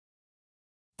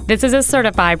This is a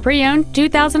certified pre-owned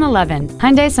 2011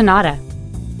 Hyundai Sonata.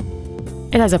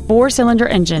 It has a 4-cylinder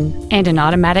engine and an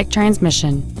automatic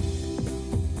transmission.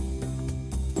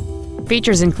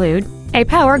 Features include a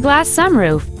power glass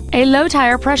sunroof, a low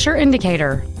tire pressure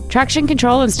indicator, traction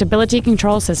control and stability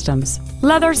control systems,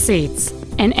 leather seats,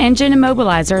 an engine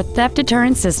immobilizer theft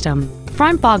deterrent system,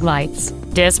 front fog lights,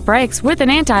 disc brakes with an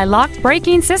anti-lock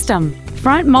braking system,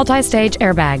 front multi-stage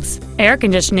airbags, air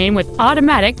conditioning with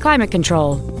automatic climate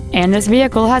control, and this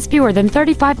vehicle has fewer than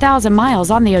 35,000 miles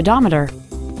on the odometer.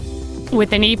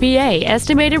 With an EPA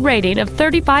estimated rating of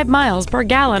 35 miles per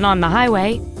gallon on the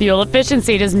highway, fuel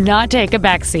efficiency does not take a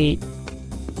backseat.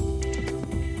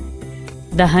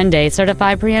 The Hyundai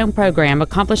Certified Pre-Owned program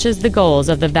accomplishes the goals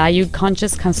of the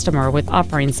valued-conscious customer with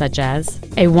offerings such as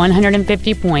a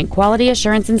 150-point quality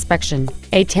assurance inspection,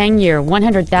 a 10-year,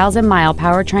 100,000-mile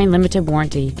powertrain limited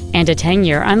warranty, and a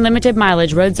 10-year unlimited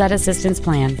mileage roadside assistance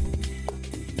plan.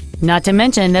 Not to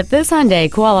mention that this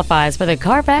Hyundai qualifies for the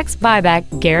Carfax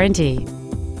buyback guarantee.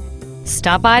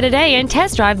 Stop by today and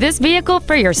test drive this vehicle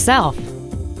for yourself.